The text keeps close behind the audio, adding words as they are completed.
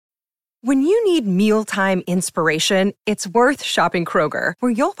When you need mealtime inspiration, it's worth shopping Kroger,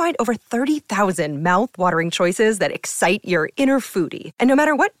 where you'll find over 30,000 mouth-watering choices that excite your inner foodie. And no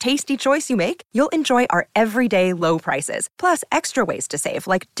matter what tasty choice you make, you'll enjoy our everyday low prices, plus extra ways to save,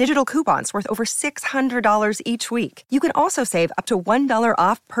 like digital coupons worth over $600 each week. You can also save up to $1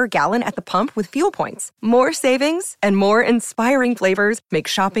 off per gallon at the pump with fuel points. More savings and more inspiring flavors make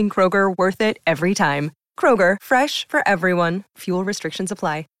shopping Kroger worth it every time. Kroger, fresh for everyone. Fuel restrictions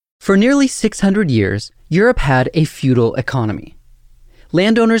apply. For nearly 600 years, Europe had a feudal economy.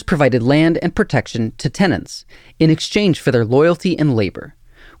 Landowners provided land and protection to tenants in exchange for their loyalty and labor,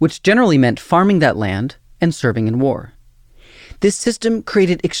 which generally meant farming that land and serving in war. This system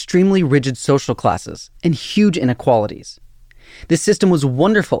created extremely rigid social classes and huge inequalities. This system was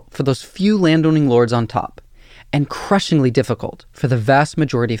wonderful for those few landowning lords on top, and crushingly difficult for the vast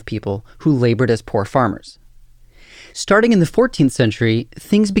majority of people who labored as poor farmers. Starting in the 14th century,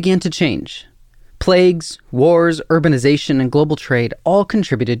 things began to change. Plagues, wars, urbanization, and global trade all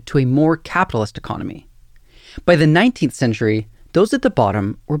contributed to a more capitalist economy. By the 19th century, those at the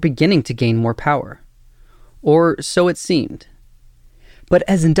bottom were beginning to gain more power. Or so it seemed. But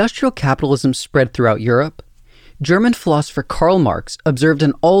as industrial capitalism spread throughout Europe, German philosopher Karl Marx observed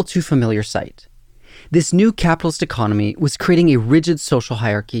an all too familiar sight. This new capitalist economy was creating a rigid social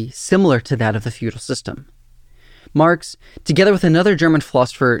hierarchy similar to that of the feudal system. Marx, together with another German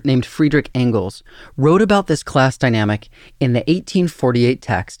philosopher named Friedrich Engels, wrote about this class dynamic in the 1848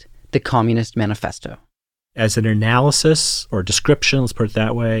 text, The Communist Manifesto. As an analysis or description, let's put it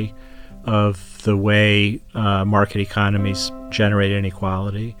that way, of the way market economies generate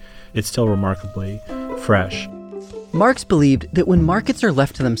inequality, it's still remarkably fresh. Marx believed that when markets are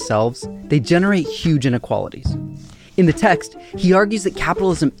left to themselves, they generate huge inequalities. In the text, he argues that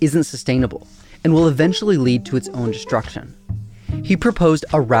capitalism isn't sustainable and will eventually lead to its own destruction. He proposed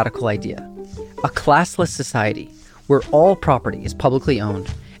a radical idea, a classless society where all property is publicly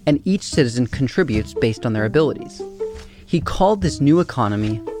owned and each citizen contributes based on their abilities. He called this new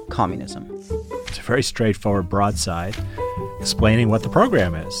economy communism. It's a very straightforward broadside explaining what the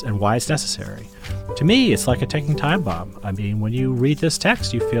program is and why it's necessary. To me, it's like a ticking time bomb. I mean, when you read this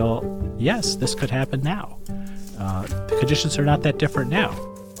text, you feel, yes, this could happen now. The conditions are not that different now.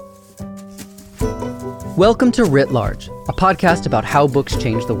 Welcome to Writ Large, a podcast about how books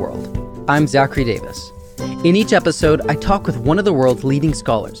change the world. I'm Zachary Davis. In each episode, I talk with one of the world's leading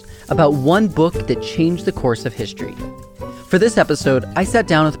scholars about one book that changed the course of history. For this episode, I sat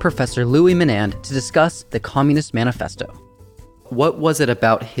down with Professor Louis Menand to discuss the Communist Manifesto. What was it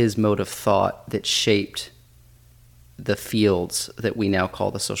about his mode of thought that shaped the fields that we now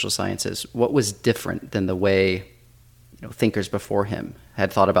call the social sciences? What was different than the way thinkers before him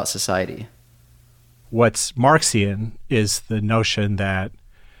had thought about society? What's Marxian is the notion that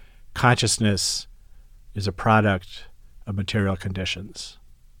consciousness is a product of material conditions.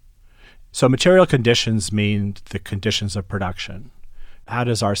 So material conditions mean the conditions of production. How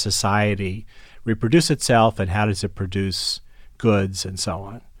does our society reproduce itself, and how does it produce goods and so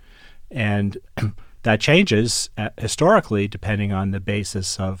on? And that changes historically depending on the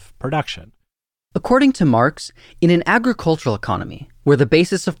basis of production. According to Marx, in an agricultural economy where the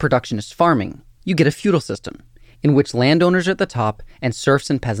basis of production is farming, you get a feudal system, in which landowners are at the top and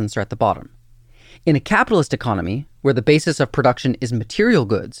serfs and peasants are at the bottom. In a capitalist economy, where the basis of production is material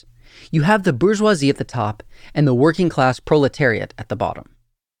goods, you have the bourgeoisie at the top and the working class proletariat at the bottom.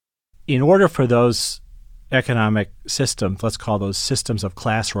 In order for those economic systems, let's call those systems of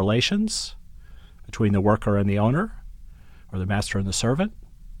class relations between the worker and the owner, or the master and the servant,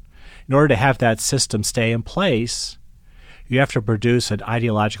 in order to have that system stay in place, you have to produce an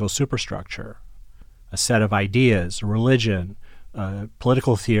ideological superstructure, a set of ideas, religion,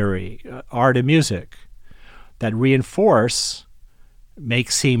 political theory, art and music that reinforce,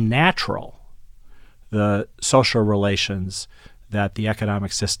 make seem natural, the social relations that the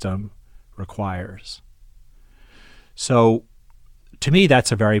economic system requires. So to me,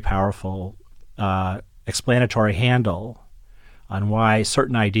 that's a very powerful explanatory handle on why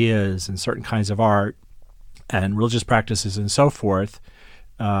certain ideas and certain kinds of art and religious practices and so forth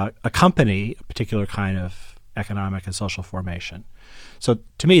accompany a particular kind of economic and social formation. So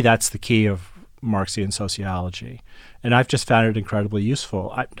to me, that's the key of Marxian sociology. And I've just found it incredibly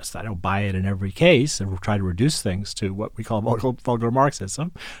useful. I don't buy it in every case, and we'll try to reduce things to what we call vulgar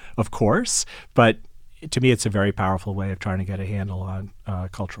Marxism, of course. But to me, it's a very powerful way of trying to get a handle on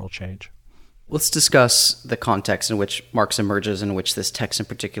cultural change. Let's discuss the context in which Marx emerges, in which this text in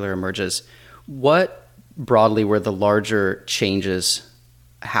particular emerges. What broadly were the larger changes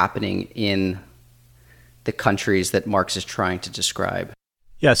happening in the countries that Marx is trying to describe?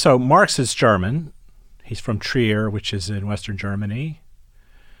 Yeah, so Marx is German. He's from Trier, which is in Western Germany.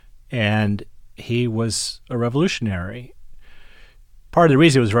 And he was a revolutionary. Part of the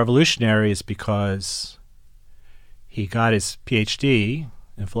reason he was revolutionary is because he got his PhD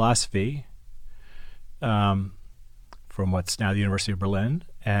in philosophy from what's now the University of Berlin,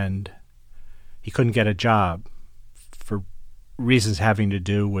 and he couldn't get a job for reasons having to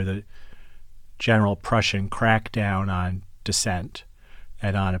do with a general Prussian crackdown on dissent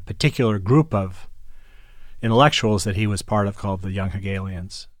and on a particular group of intellectuals that he was part of called the Young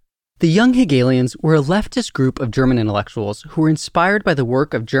Hegelians. The Young Hegelians were a leftist group of German intellectuals who were inspired by the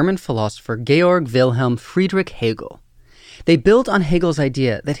work of German philosopher Georg Wilhelm Friedrich Hegel. They built on Hegel's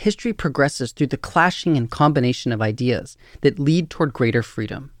idea that history progresses through the clashing and combination of ideas that lead toward greater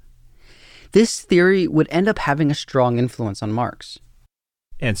freedom. This theory would end up having a strong influence on Marx.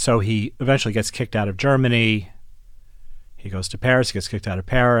 And so he eventually gets kicked out of Germany. He goes to Paris, he gets kicked out of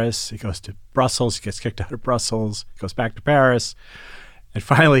Paris. He goes to Brussels, he gets kicked out of Brussels. He goes back to Paris. And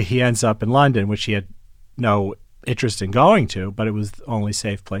finally, he ends up in London, which he had no interest in going to, but it was the only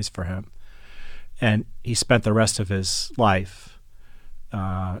safe place for him. And he spent the rest of his life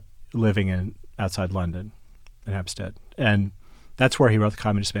living outside London, in Hampstead. And that's where he wrote the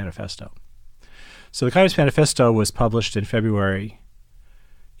Communist Manifesto. So the Communist Manifesto was published in February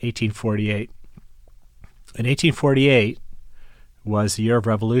 1848. And 1848 was the year of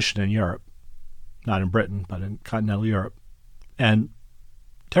revolution in Europe, not in Britain, but in continental Europe. And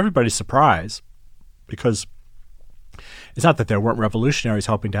to everybody's surprise, because it's not that there weren't revolutionaries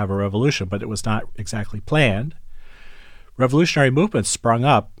hoping to have a revolution, but it was not exactly planned. Revolutionary movements sprung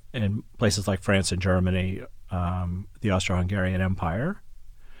up in places like France and Germany, the Austro-Hungarian Empire.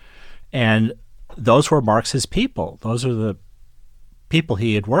 And those were Marx's people. Those are the people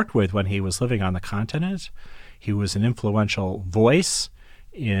he had worked with when he was living on the continent. He was an influential voice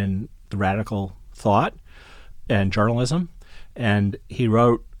in the radical thought and journalism. And he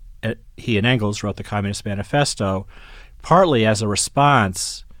and Engels wrote the Communist Manifesto partly as a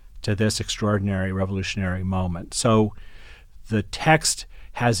response to this extraordinary revolutionary moment. So the text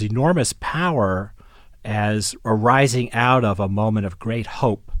has enormous power as arising out of a moment of great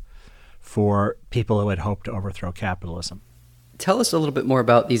hope for people who had hoped to overthrow capitalism. Tell us a little bit more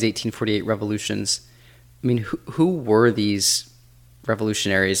about these 1848 revolutions. I mean, who were these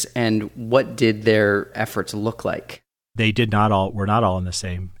revolutionaries and what did their efforts look like? They were not all on the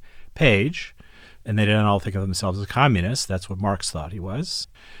same page, and they didn't all think of themselves as communists. That's what Marx thought he was.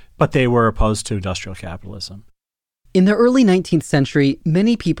 But they were opposed to industrial capitalism. In the early 19th century,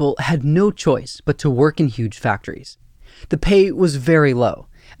 many people had no choice but to work in huge factories. The pay was very low,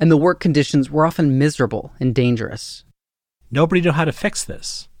 and the work conditions were often miserable and dangerous. Nobody knew how to fix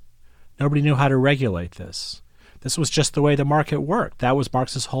this. Nobody knew how to regulate this. This was just the way the market worked. That was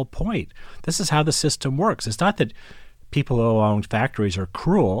Marx's whole point. This is how the system works. It's not that people who own factories are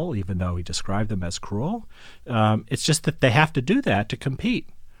cruel, even though he described them as cruel. It's just that they have to do that to compete.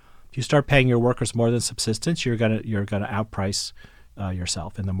 If you start paying your workers more than subsistence, you're gonna outprice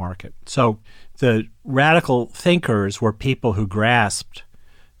yourself in the market. So the radical thinkers were people who grasped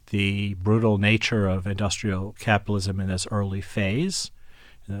the brutal nature of industrial capitalism in this early phase,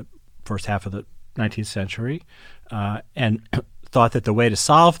 in the first half of the 19th century, and thought that the way to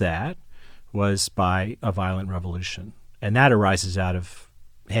solve that was by a violent revolution. And that arises out of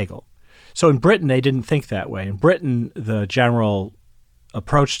Hegel. So in Britain, they didn't think that way. In Britain, the general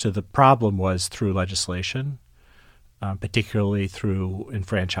approach to the problem was through legislation, particularly through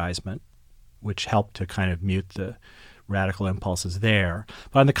enfranchisement, which helped to kind of mute the radical impulses there.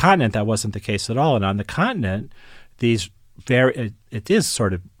 But on the continent, that wasn't the case at all. And on the continent, it is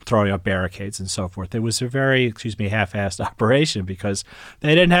sort of throwing up barricades and so forth. It was a very, half-assed operation because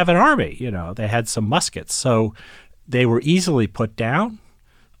they didn't have an army. They had some muskets. So they were easily put down.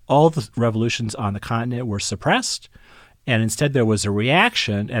 All the revolutions on the continent were suppressed. And instead there was a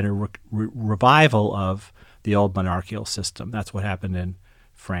reaction and a revival of the old monarchical system. That's what happened in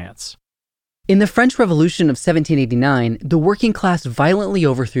France. In the French Revolution of 1789, the working class violently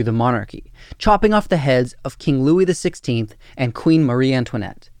overthrew the monarchy, chopping off the heads of King Louis XVI and Queen Marie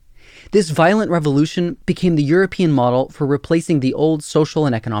Antoinette. This violent revolution became the European model for replacing the old social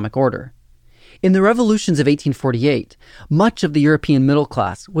and economic order. In the revolutions of 1848, much of the European middle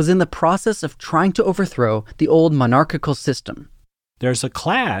class was in the process of trying to overthrow the old monarchical system. There's a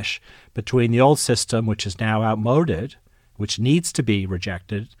clash between the old system, which is now outmoded, which needs to be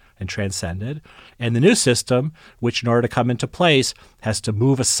rejected and transcended, and the new system, which in order to come into place has to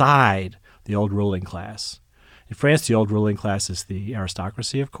move aside the old ruling class. In France, the old ruling class is the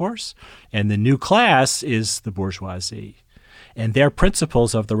aristocracy, of course, and the new class is the bourgeoisie. And their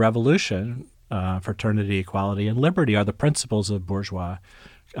principles of the revolution, fraternity, equality, and liberty, are the principles of bourgeois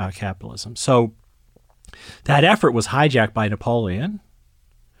capitalism. So that effort was hijacked by Napoleon,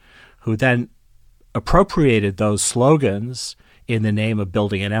 who then appropriated those slogans in the name of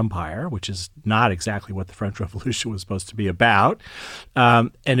building an empire, which is not exactly what the French Revolution was supposed to be about,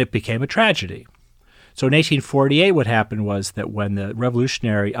 and it became a tragedy. So in 1848, what happened was that when the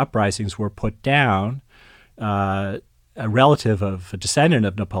revolutionary uprisings were put down, a relative of a descendant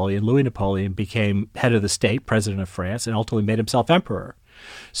of Napoleon, Louis Napoleon, became head of the state, president of France, and ultimately made himself emperor.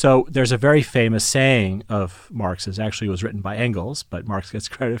 So there's a very famous saying of Marx's, actually it was written by Engels, but Marx gets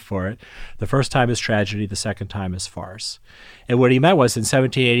credit for it. The first time is tragedy, the second time is farce. And what he meant was in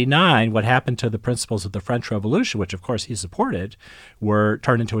 1789, what happened to the principles of the French Revolution, which of course he supported, were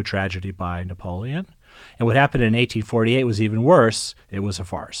turned into a tragedy by Napoleon. And what happened in 1848 was even worse. It was a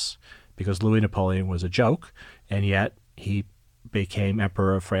farce because Louis Napoleon was a joke, and yet he became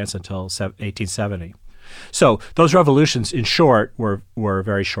emperor of France until 1870. So those revolutions, in short, were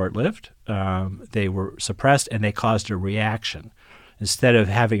very short-lived. They were suppressed, and they caused a reaction. Instead of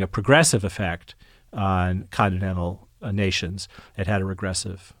having a progressive effect on continental nations, it had a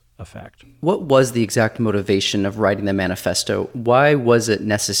regressive effect. What was the exact motivation of writing the manifesto? Why was it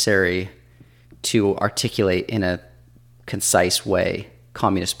necessary to articulate in a concise way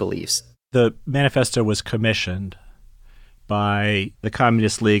communist beliefs? The manifesto was commissioned by the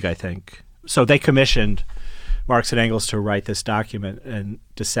Communist League, I think. So they commissioned Marx and Engels to write this document in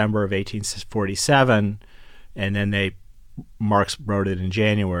December of 1847, and then Marx wrote it in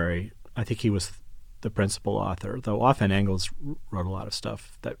January. I think he was the principal author, though often Engels wrote a lot of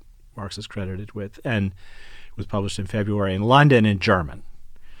stuff that Marx is credited with, and it was published in February in London in German.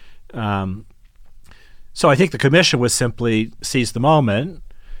 So I think the commission was simply seize the moment,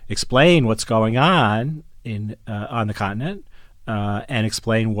 explain what's going on on the continent, and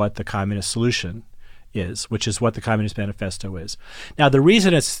explain what the communist solution is, which is what the Communist Manifesto is. Now, the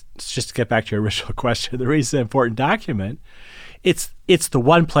reason it's just to get back to your original question, the reason it's an important document, it's the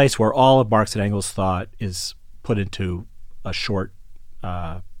one place where all of Marx and Engels' thought is put into a short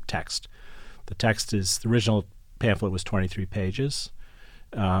text. The original pamphlet was 23 pages.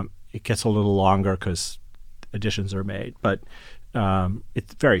 It gets a little longer because additions are made, but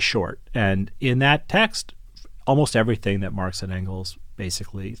it's very short. And in that text, almost everything that Marx and Engels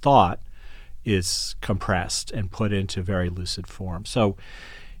basically thought is compressed and put into very lucid form. So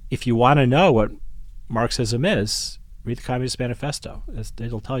if you want to know what Marxism is, read the Communist Manifesto.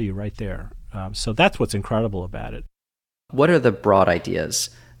 It'll tell you right there. So that's what's incredible about it. What are the broad ideas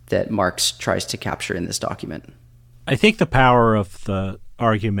that Marx tries to capture in this document? I think the power of the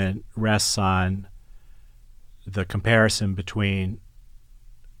argument rests on the comparison between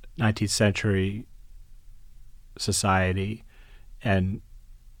 19th century society and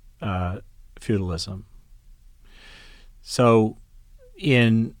feudalism. So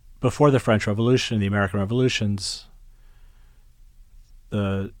before the French Revolution, the American Revolutions,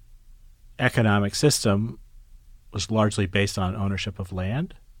 the economic system was largely based on ownership of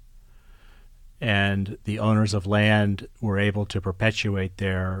land, and the owners of land were able to perpetuate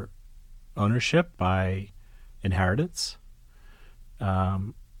their ownership by inheritance,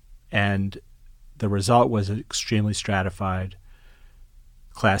 and the result was an extremely stratified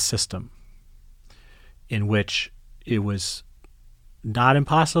class system in which it was not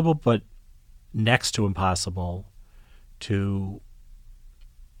impossible, but next to impossible to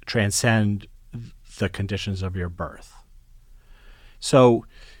transcend the conditions of your birth. So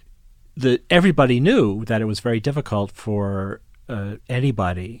everybody knew that it was very difficult for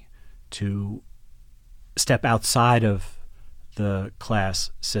anybody to step outside of the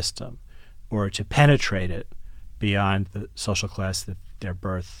class system or to penetrate it beyond the social class that their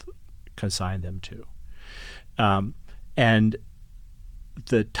birth consigned them to. And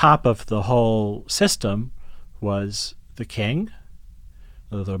the top of the whole system was the king,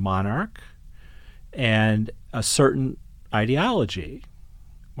 the monarch, and a certain ideology,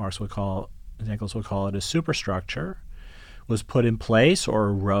 Marx would call, Engels would call it a superstructure, was put in place or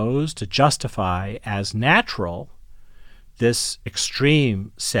arose to justify as natural this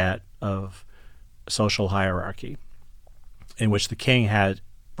extreme set of social hierarchy in which the king had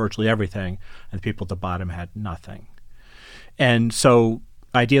virtually everything and the people at the bottom had nothing. And so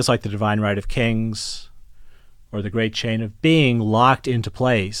ideas like the divine right of kings or the great chain of being locked into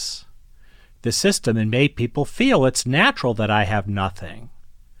place the system and made people feel it's natural that I have nothing,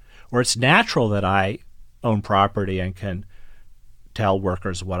 or it's natural that I own property and can tell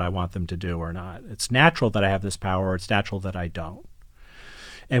workers what I want them to do or not. It's natural that I have this power, or it's natural that I don't.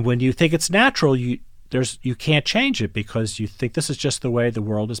 And when you think it's natural, you can't change it because you think this is just the way the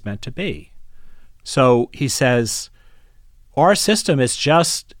world is meant to be. So he says, our system is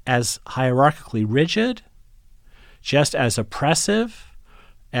just as hierarchically rigid, just as oppressive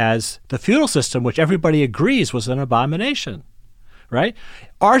as the feudal system, which everybody agrees was an abomination, right?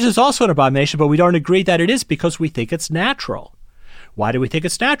 Ours is also an abomination, but we don't agree that it is because we think it's natural. Why do we think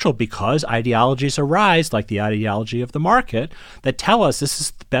it's natural? Because ideologies arise, like the ideology of the market, that tell us this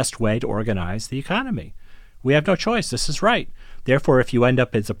is the best way to organize the economy. We have no choice. This is right. Therefore, if you end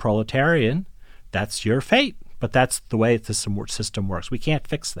up as a proletarian, that's your fate. But that's the way the system works. We can't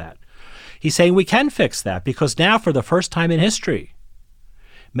fix that. He's saying we can fix that because now, for the first time in history,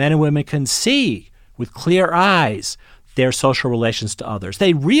 men and women can see with clear eyes their social relations to others.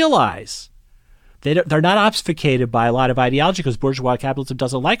 They realize they're not obfuscated by a lot of ideology because bourgeois capitalism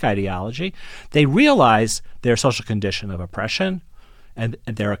doesn't like ideology. They realize their social condition of oppression and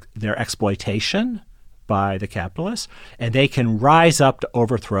their exploitation by the capitalists, and they can rise up to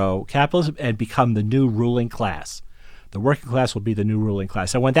overthrow capitalism and become the new ruling class. The working class will be the new ruling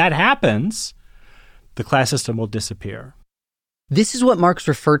class. And when that happens, the class system will disappear. This is what Marx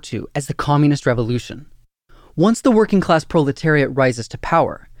referred to as the communist revolution. Once the working class proletariat rises to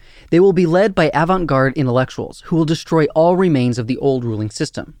power, they will be led by avant-garde intellectuals who will destroy all remains of the old ruling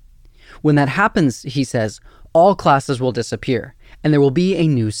system. When that happens, he says, all classes will disappear, and there will be a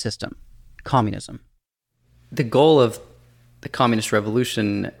new system, communism. The goal of the communist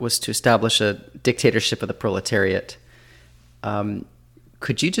revolution was to establish a dictatorship of the proletariat.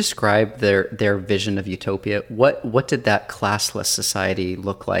 Could you describe their vision of utopia? What did that classless society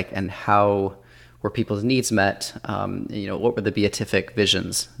look like, and how were people's needs met? What were the beatific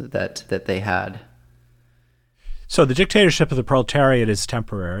visions that they had? So the dictatorship of the proletariat is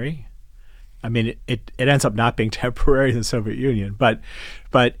temporary. I mean, it ends up not being temporary in the Soviet Union, but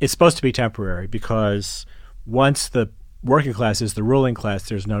it's supposed to be temporary because once the working class is the ruling class,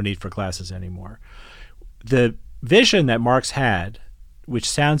 there's no need for classes anymore. The vision that Marx had, which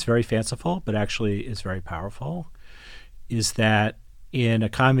sounds very fanciful but actually is very powerful, is that in a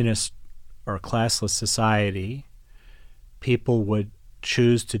communist or a classless society, people would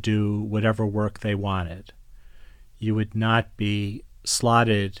choose to do whatever work they wanted. You would not be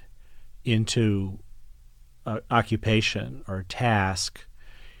slotted into an occupation or task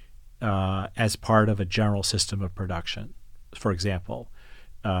as part of a general system of production. For example,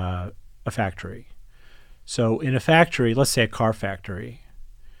 a factory. So in a factory, let's say a car factory,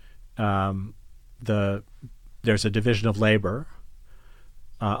 there's a division of labor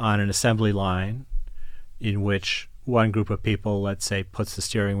on an assembly line in which one group of people, let's say, puts the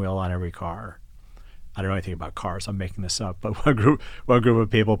steering wheel on every car. I don't know anything about cars. I'm making this up. But one group of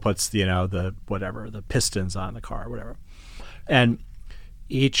people puts, the pistons on the car, whatever. And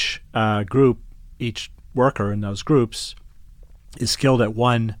each each worker in those groups is skilled at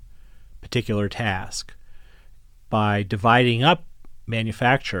one particular task. By dividing up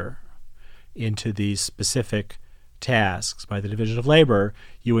manufacture into these specific tasks by the division of labor,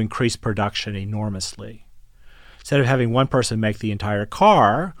 you increase production enormously. Instead of having one person make the entire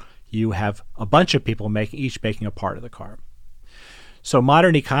car, you have a bunch of people each making a part of the car. So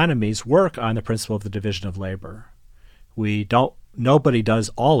modern economies work on the principle of the division of labor. Nobody does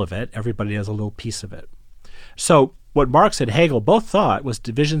all of it. Everybody does a little piece of it. So what Marx and Hegel both thought was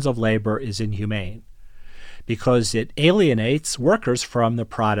divisions of labor is inhumane because it alienates workers from the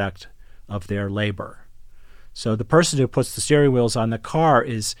product of their labor. So the person who puts the steering wheels on the car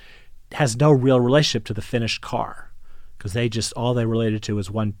has no real relationship to the finished car because all they related to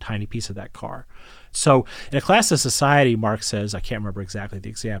is one tiny piece of that car. So in a classless society, Marx says, I can't remember exactly the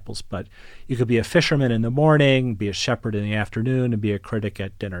examples, but you could be a fisherman in the morning, be a shepherd in the afternoon, and be a critic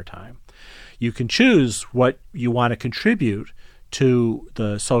at dinner time. You can choose what you want to contribute to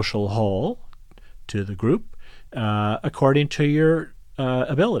the social whole, to the group, according to your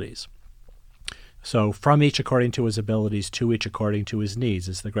abilities. So from each according to his abilities, to each according to his needs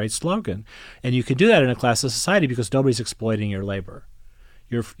is the great slogan. And you can do that in a classless society because nobody's exploiting your labor.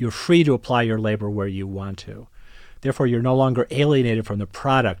 You're free to apply your labor where you want to. Therefore, you're no longer alienated from the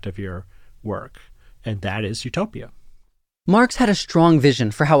product of your work. And that is utopia. Marx had a strong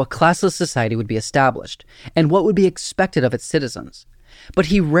vision for how a classless society would be established and what would be expected of its citizens. But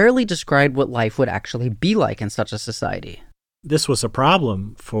he rarely described what life would actually be like in such a society. This was a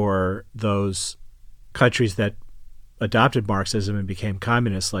problem for those countries that adopted Marxism and became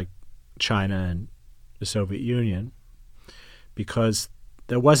communist, like China and the Soviet Union, because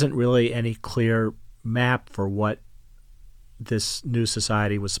there wasn't really any clear map for what this new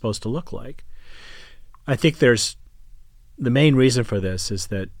society was supposed to look like. I think the main reason for this is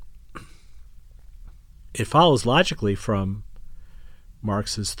that it follows logically from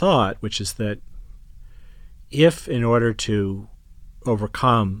Marx's thought, which is that if, in order to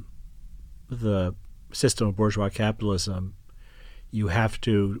overcome the system of bourgeois capitalism, you have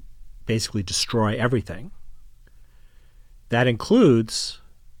to basically destroy everything, that includes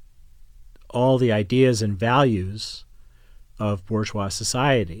all the ideas and values of bourgeois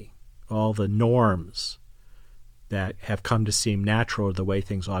society, all the norms that have come to seem natural, the way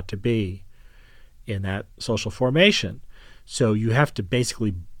things ought to be in that social formation. So you have to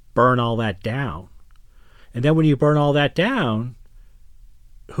basically burn all that down. And then when you burn all that down,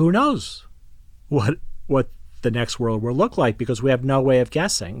 who knows what the next world will look like, because we have no way of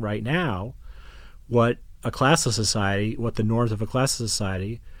guessing right now what a classless society, what the norms of a classless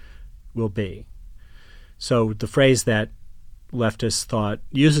society will be. So the phrase that leftist thought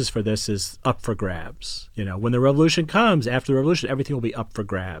uses for this is up for grabs. When the revolution comes, after the revolution, everything will be up for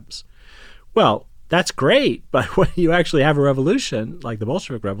grabs. Well, that's great, but when you actually have a revolution, like the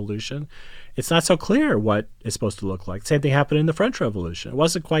Bolshevik Revolution, it's not so clear what it's supposed to look like. Same thing happened in the French Revolution. It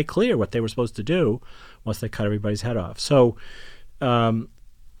wasn't quite clear what they were supposed to do once they cut everybody's head off. So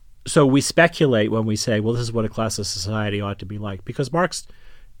we speculate when we say, well, this is what a classless society ought to be like, because Marx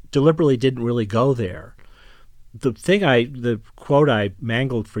deliberately didn't really go there. The quote I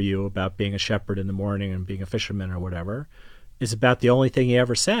mangled for you about being a shepherd in the morning and being a fisherman or whatever is about the only thing he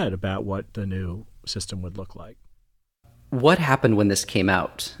ever said about what the new system would look like. What happened when this came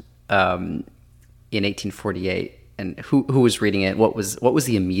out in 1848, and who was reading it? What was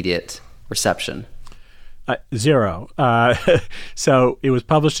the immediate reception? Zero. So it was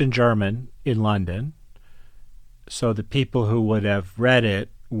published in German in London. So the people who would have read it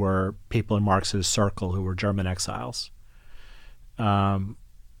were people in Marx's circle who were German exiles. The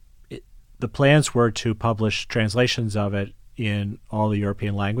plans were to publish translations of it in all the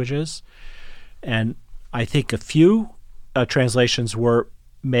European languages. And I think a few translations were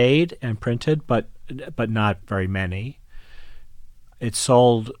made and printed, but not very many. It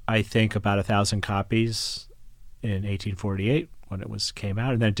sold, I think, about 1,000 copies in 1848 when it came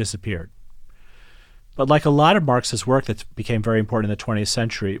out, and then it disappeared. But like a lot of Marx's work that became very important in the 20th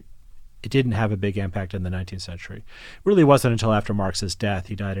century, it didn't have a big impact in the 19th century. It really wasn't until after Marx's death,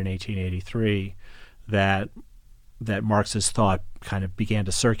 he died in 1883, that Marx's thought kind of began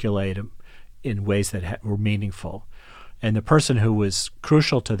to circulate in ways that were meaningful. And the person who was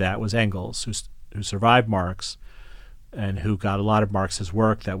crucial to that was Engels, who survived Marx and who got a lot of Marx's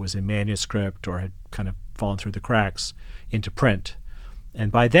work that was in manuscript or had kind of fallen through the cracks into print. And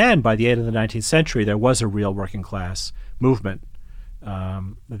by then, by the end of the 19th century, there was a real working class movement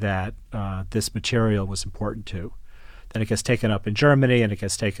that this material was important to. Then it gets taken up in Germany, and it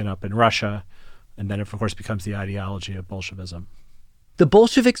gets taken up in Russia, and then it, of course, becomes the ideology of Bolshevism. The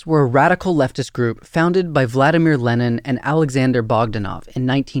Bolsheviks were a radical leftist group founded by Vladimir Lenin and Alexander Bogdanov in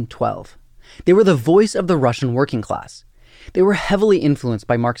 1912. They were the voice of the Russian working class. They were heavily influenced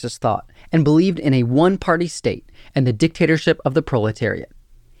by Marxist thought and believed in a one-party state and the dictatorship of the proletariat.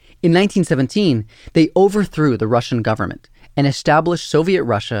 In 1917, they overthrew the Russian government and established Soviet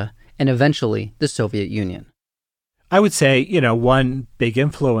Russia and eventually the Soviet Union. I would say, one big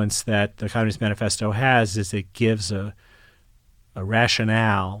influence that the Communist Manifesto has is it gives a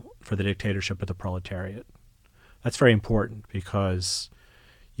rationale for the dictatorship of the proletariat. That's very important because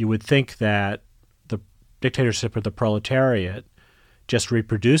you would think that the dictatorship of the proletariat just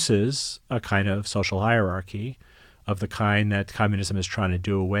reproduces a kind of social hierarchy of the kind that communism is trying to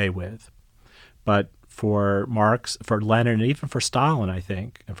do away with. But for Marx, for Lenin, and even for Stalin, I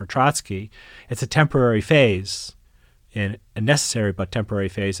think, and for Trotsky, it's a temporary phase, a necessary but temporary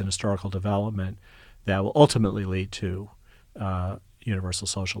phase in historical development that will ultimately lead to universal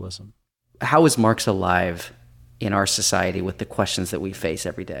socialism. How is Marx alive in our society with the questions that we face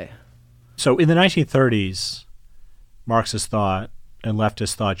every day? So in the 1930s, Marxist thought and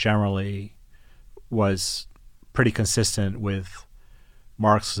leftist thought generally was pretty consistent with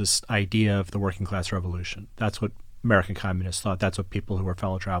Marx's idea of the working class revolution. That's what American communists thought. That's what people who were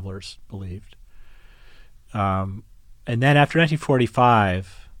fellow travelers believed. And then after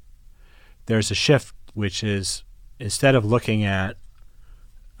 1945, there's a shift, which is instead of looking at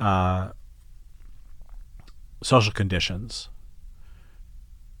social conditions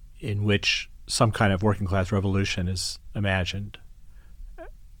in which some kind of working class revolution is imagined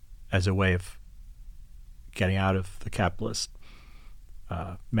as a way of getting out of the capitalist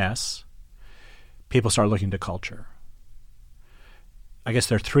mess, people start looking to culture. I guess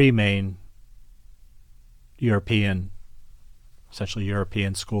there are three main essentially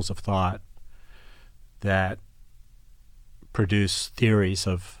European schools of thought that produce theories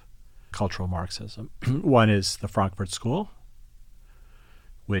of cultural Marxism. One is the Frankfurt School,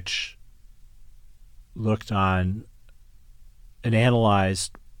 which looked on and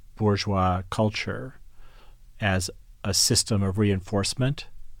analyzed bourgeois culture as a system of reinforcement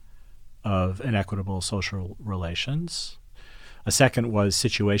of inequitable social relations. A second was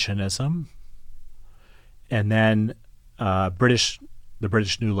situationism. And then the British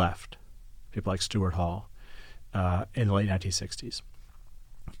New Left, people like Stuart Hall, in the late 1960s.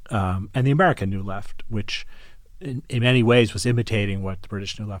 And the American New Left, which in many ways was imitating what the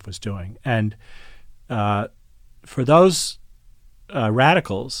British New Left was doing. And for those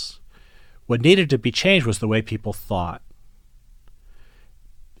radicals, what needed to be changed was the way people thought.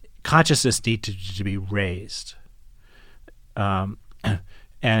 Consciousness needed to be raised.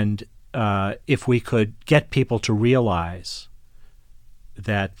 And if we could get people to realize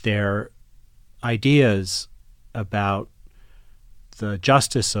that their ideas about the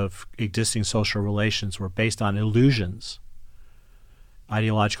justice of existing social relations were based on illusions,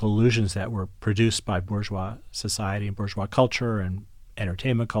 ideological illusions that were produced by bourgeois society and bourgeois culture and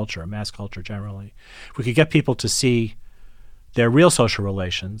entertainment culture and mass culture generally. If we could get people to see their real social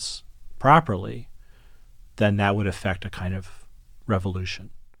relations properly, then that would affect a kind of revolution.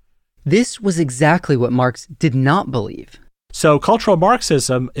 This was exactly what Marx did not believe. So cultural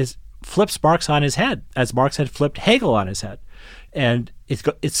Marxism flips Marx on his head, as Marx had flipped Hegel on his head. And it's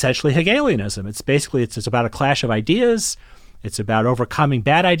essentially Hegelianism. It's about a clash of ideas. It's about overcoming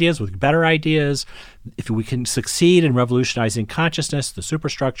bad ideas with better ideas. If we can succeed in revolutionizing consciousness, the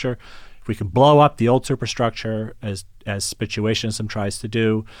superstructure, if we can blow up the old superstructure as situationism tries to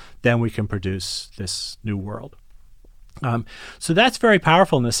do, then we can produce this new world. So that's very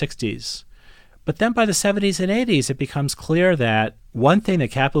powerful in the 60s. But then by the 70s and 80s, it becomes clear that one thing that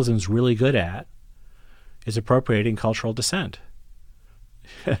capitalism is really good at is appropriating cultural dissent.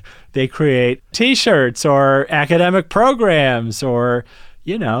 They create T-shirts or academic programs, or,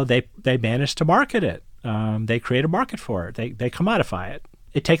 they manage to market it. They create a market for it. They commodify it.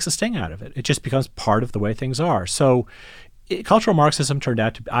 It takes the sting out of it. It just becomes part of the way things are. So cultural Marxism turned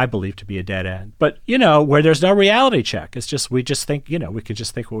out to, I believe, to be a dead end. But, where there's no reality check, it's just, we just think, we can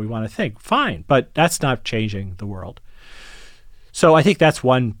just think what we want to think. Fine. But that's not changing the world. So I think that's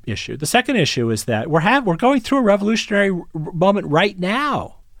one issue. The second issue is that we're going through a revolutionary moment right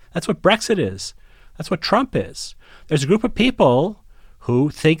now. That's what Brexit is. That's what Trump is. There's a group of people who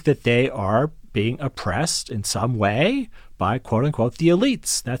think that they are being oppressed in some way by, quote unquote, the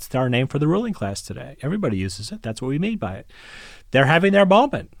elites. That's our name for the ruling class today. Everybody uses it. That's what we mean by it. They're having their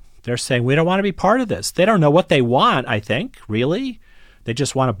moment. They're saying, we don't want to be part of this. They don't know what they want, I think, really. They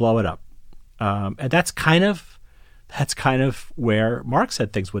just want to blow it up. And that's kind of where Marx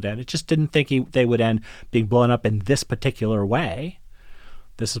said things would end. It just didn't think they would end being blown up in this particular way.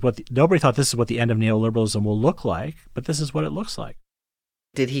 Nobody thought this is what the end of neoliberalism will look like, but this is what it looks like.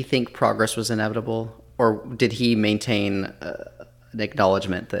 Did he think progress was inevitable, or did he maintain an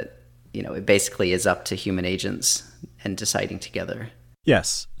acknowledgement that, it basically is up to human agents and deciding together?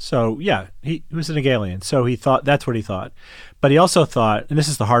 Yes. So, yeah, he was an Hegelian. So he thought that's what he thought. But he also thought, and this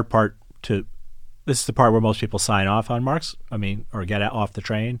is the hard part this is the part where most people sign off on Marx, or get off the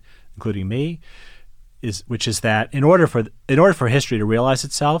train, including me, which is that in order for history to realize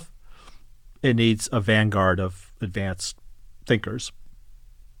itself, it needs a vanguard of advanced thinkers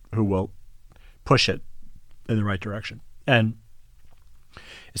who will push it in the right direction. And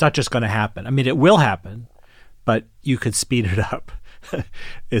it's not just going to happen. It will happen, but you could speed it up,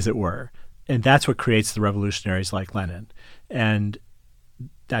 as it were. And that's what creates the revolutionaries like Lenin. And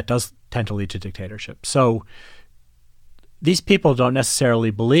that does tend to lead to dictatorship. So these people don't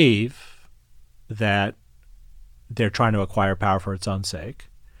necessarily believe that they're trying to acquire power for its own sake.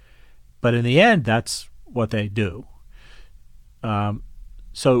 But in the end, that's what they do.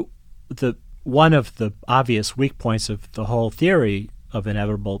 So one of the obvious weak points of the whole theory of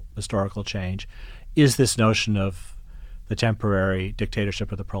inevitable historical change is this notion of the temporary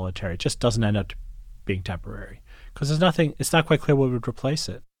dictatorship of the proletariat. It just doesn't end up being temporary because it's not quite clear what would replace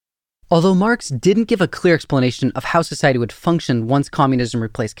it. Although Marx didn't give a clear explanation of how society would function once communism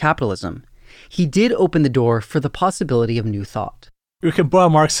replaced capitalism, he did open the door for the possibility of new thought. We can boil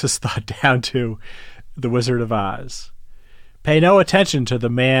Marx's thought down to the Wizard of Oz. Pay no attention to the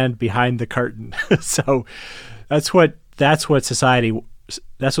man behind the curtain. So that's what society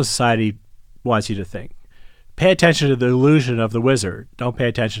wants you to think. Pay attention to the illusion of the wizard. Don't pay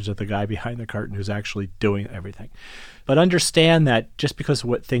attention to the guy behind the curtain who's actually doing everything. But understand that just because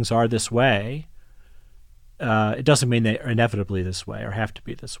things are this way, it doesn't mean they are inevitably this way or have to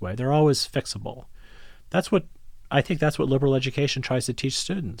be this way. They're always fixable. I think that's what liberal education tries to teach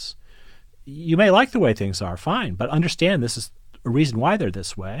students. you may like the way things are, fine, but understand this is a reason why they're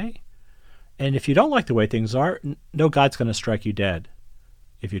this way. And if you don't like the way things are, no God's going to strike you dead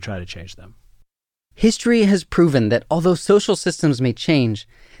if you try to change them. History has proven that although social systems may change,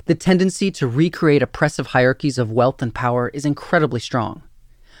 the tendency to recreate oppressive hierarchies of wealth and power is incredibly strong.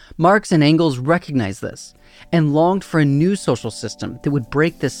 Marx and Engels recognized this and longed for a new social system that would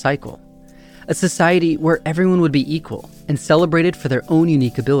break this cycle. A society where everyone would be equal and celebrated for their own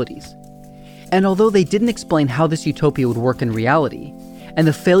unique abilities. And although they didn't explain how this utopia would work in reality, and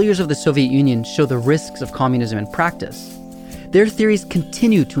the failures of the Soviet Union show the risks of communism in practice, their theories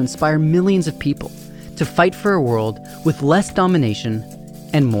continue to inspire millions of people to fight for a world with less domination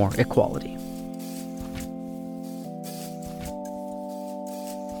and more equality.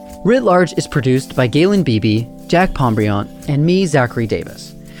 Writ Large is produced by Galen Beebe, Jack Pombriant, and me, Zachary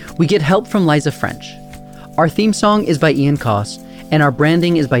Davis. We get help from Liza French. Our theme song is by Ian Koss, and our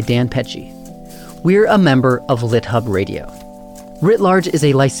branding is by Dan Pecci. We're a member of LitHub Radio. Writ Large is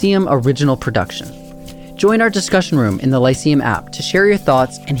a Lyceum original production. Join our discussion room in the Lyceum app to share your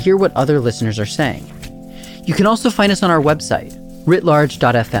thoughts and hear what other listeners are saying. You can also find us on our website,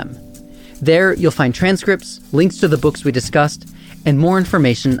 writlarge.fm. There, you'll find transcripts, links to the books we discussed, and more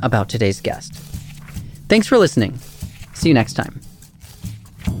information about today's guest. Thanks for listening. See you next time.